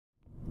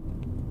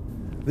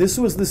This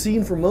was the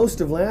scene for most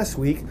of last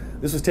week.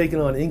 This was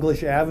taken on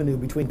English Avenue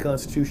between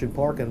Constitution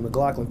Park and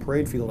McLaughlin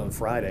Parade Field on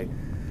Friday.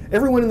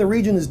 Everyone in the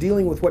region is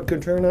dealing with what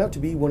could turn out to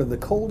be one of the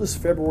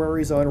coldest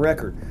Februaries on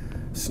record.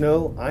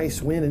 Snow,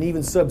 ice, wind, and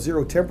even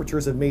sub-zero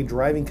temperatures have made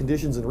driving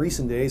conditions in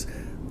recent days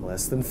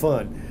less than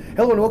fun.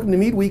 Hello and welcome to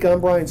Meade Week. I'm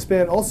Brian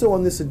Spann. Also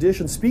on this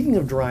edition, speaking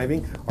of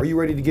driving, are you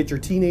ready to get your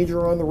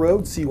teenager on the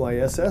road?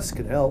 CYSS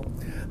can help.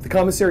 The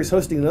commissary is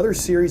hosting another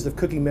series of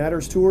Cooking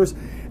Matters tours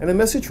and a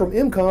message from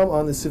IMCOM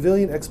on the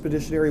Civilian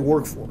Expeditionary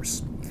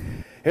Workforce.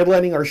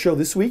 Headlining our show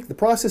this week, the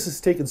process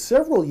has taken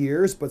several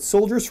years, but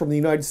soldiers from the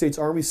United States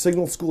Army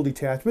Signal School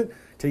Detachment,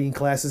 taking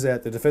classes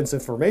at the Defense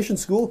Information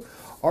School,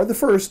 are the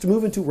first to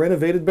move into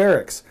renovated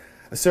barracks.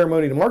 A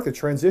ceremony to mark the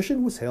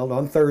transition was held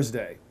on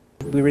Thursday.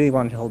 We really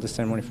wanted to hold this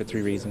ceremony for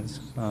three reasons.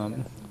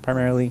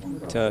 Primarily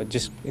to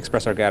just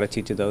express our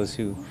gratitude to those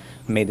who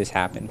made this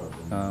happen,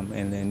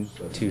 and then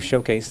to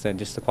showcase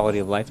just the quality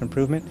of life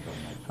improvement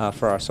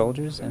for our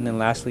soldiers, and then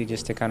lastly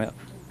just to kind of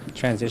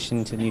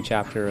transition to a new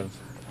chapter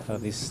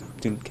of this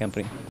student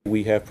company.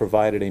 We have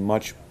provided a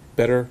much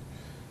better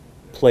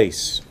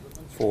place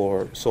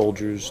for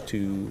soldiers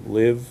to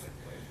live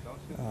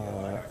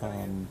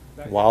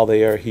while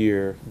they are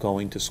here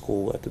going to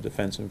school at the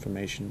Defense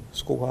Information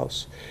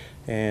Schoolhouse.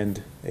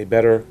 And a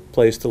better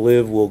place to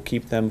live will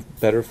keep them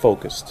better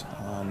focused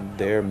on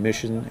their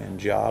mission and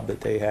job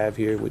that they have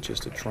here, which is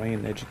to train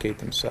and educate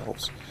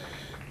themselves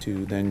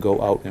to then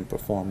go out and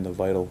perform the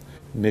vital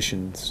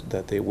missions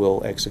that they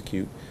will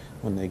execute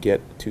when they get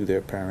to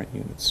their parent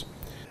units.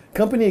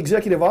 Company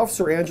Executive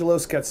Officer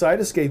Angelos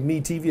Katsaitis gave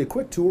Meade TV a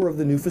quick tour of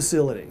the new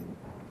facility.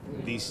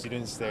 These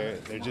students, they're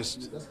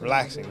just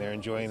relaxing, they're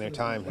enjoying their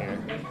time here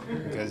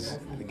because,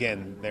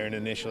 again, they're in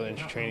initial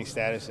entry training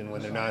status, and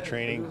when they're not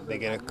training, they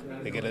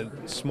get a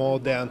small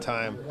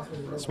downtime,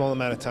 small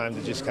amount of time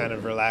to just kind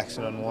of relax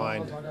and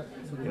unwind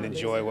and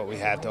enjoy what we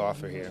have to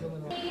offer here.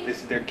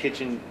 This is their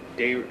kitchen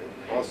day,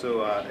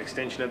 also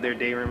extension of their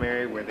day room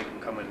area where they can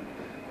come and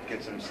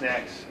get some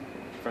snacks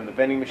from the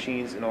vending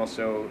machines, and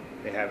also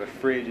they have a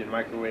fridge and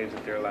microwaves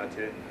that they're allowed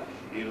to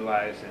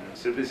utilize. And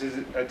so this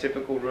is a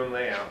typical room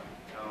layout.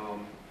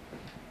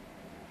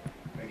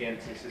 Again,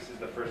 since this is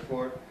the first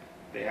floor,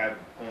 they have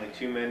only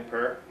 2 men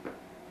per,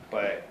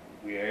 but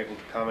we are able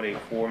to accommodate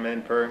 4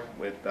 men per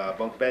with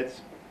bunk beds.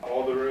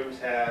 All the rooms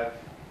have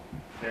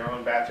their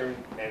own bathroom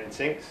and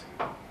sinks.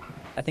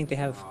 I think they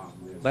have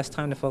less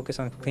time to focus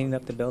on cleaning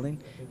up the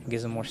building. It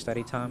gives them more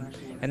study time.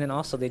 And then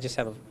also they just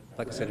have,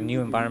 like I said, a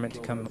new environment to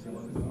come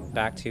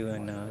back to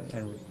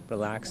and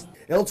relax.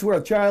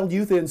 Elsewhere, Child,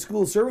 Youth, and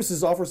School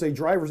Services offers a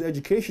driver's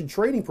education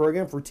training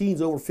program for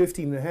teens over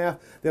 15 and a half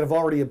that have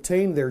already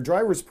obtained their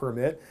driver's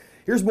permit.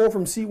 Here's more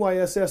from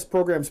CYSS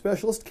Program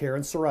Specialist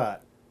Karen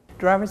Surratt.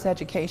 Driver's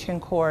education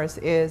course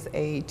is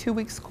a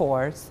 2-week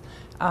course.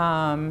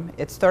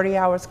 It's 30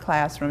 hours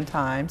classroom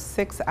time,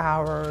 6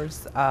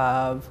 hours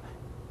of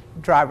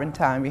driving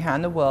time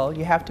behind the wheel.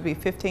 You have to be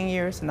 15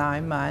 years,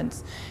 9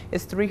 months.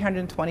 It's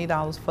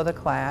 $320 for the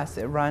class.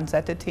 It runs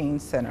at the Teen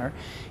Center.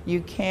 You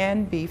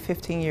can be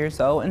 15 years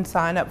old and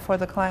sign up for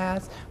the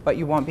class, but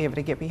you won't be able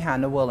to get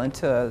behind the wheel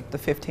until the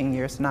 15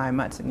 years, 9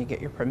 months and you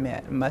get your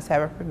permit. You must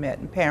have a permit,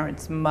 and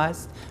parents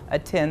must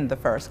attend the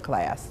first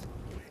class.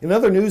 In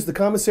other news, the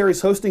commissary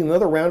is hosting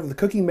another round of the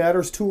Cooking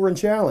Matters Tour and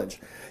Challenge.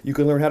 You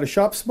can learn how to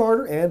shop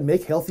smarter and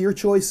make healthier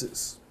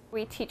choices.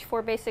 We teach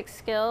 4 basic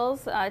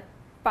skills: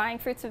 buying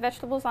fruits and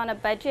vegetables on a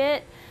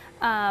budget,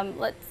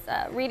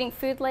 reading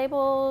food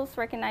labels,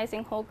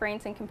 recognizing whole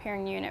grains, and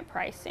comparing unit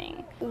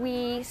pricing.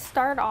 We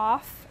start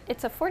off,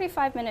 it's a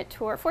 45-minute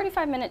tour,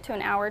 45-minute to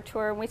an hour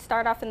tour. We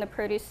start off in the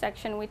produce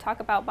section. We talk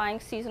about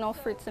buying seasonal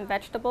fruits and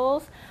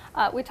vegetables.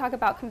 We talk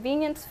about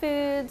convenience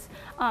foods,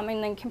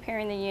 and then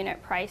comparing the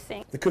unit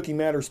pricing. The Cooking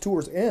Matters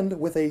tours end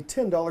with a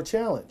 $10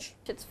 challenge.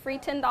 It's free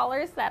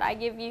 $10 that I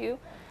give you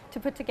to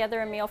put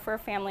together a meal for a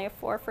family of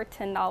 4 for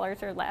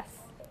 $10 or less.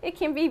 It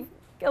can be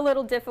a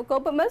little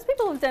difficult, but most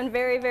people have done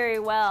very, very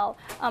well.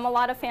 A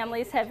lot of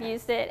families have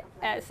used it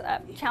as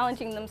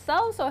challenging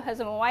themselves, so a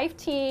husband and wife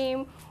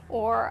team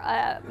or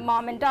a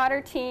mom and daughter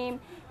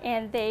team,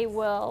 and they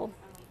will,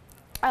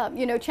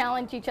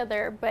 challenge each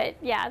other. But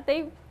yeah,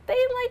 they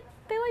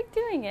like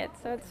doing it,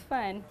 so it's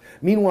fun.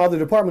 Meanwhile, the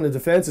Department of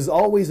Defense is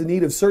always in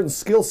need of certain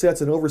skill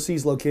sets in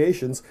overseas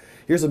locations.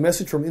 Here's a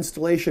message from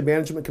Installation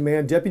Management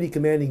Command Deputy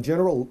Commanding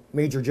General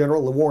Major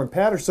General LeWarren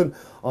Patterson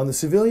on the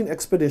Civilian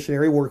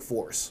Expeditionary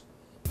Workforce.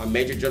 I'm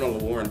Major General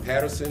LeWarren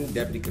Patterson,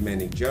 Deputy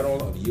Commanding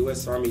General of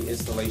U.S. Army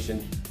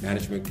Installation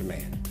Management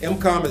Command.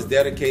 IMCOM is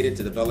dedicated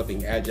to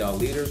developing agile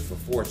leaders for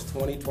Force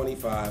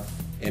 2025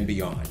 and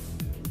beyond.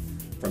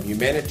 From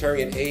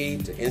humanitarian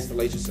aid to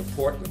installation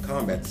support in the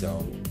combat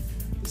zone,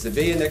 the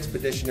Civilian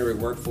Expeditionary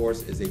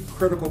Workforce is a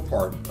critical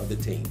part of the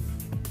team.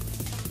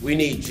 We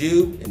need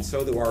you, and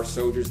so do our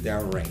soldiers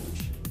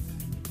downrange.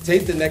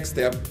 Take the next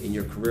step in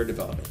your career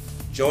development.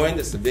 Join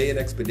the Civilian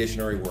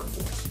Expeditionary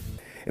Workforce.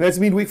 And that's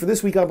Meade Week for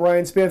this week. I'm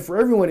Brian Spann. For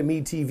everyone at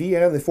Meade TV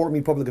and the Fort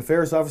Meade Public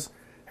Affairs Office,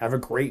 have a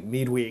great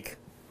Meade Week.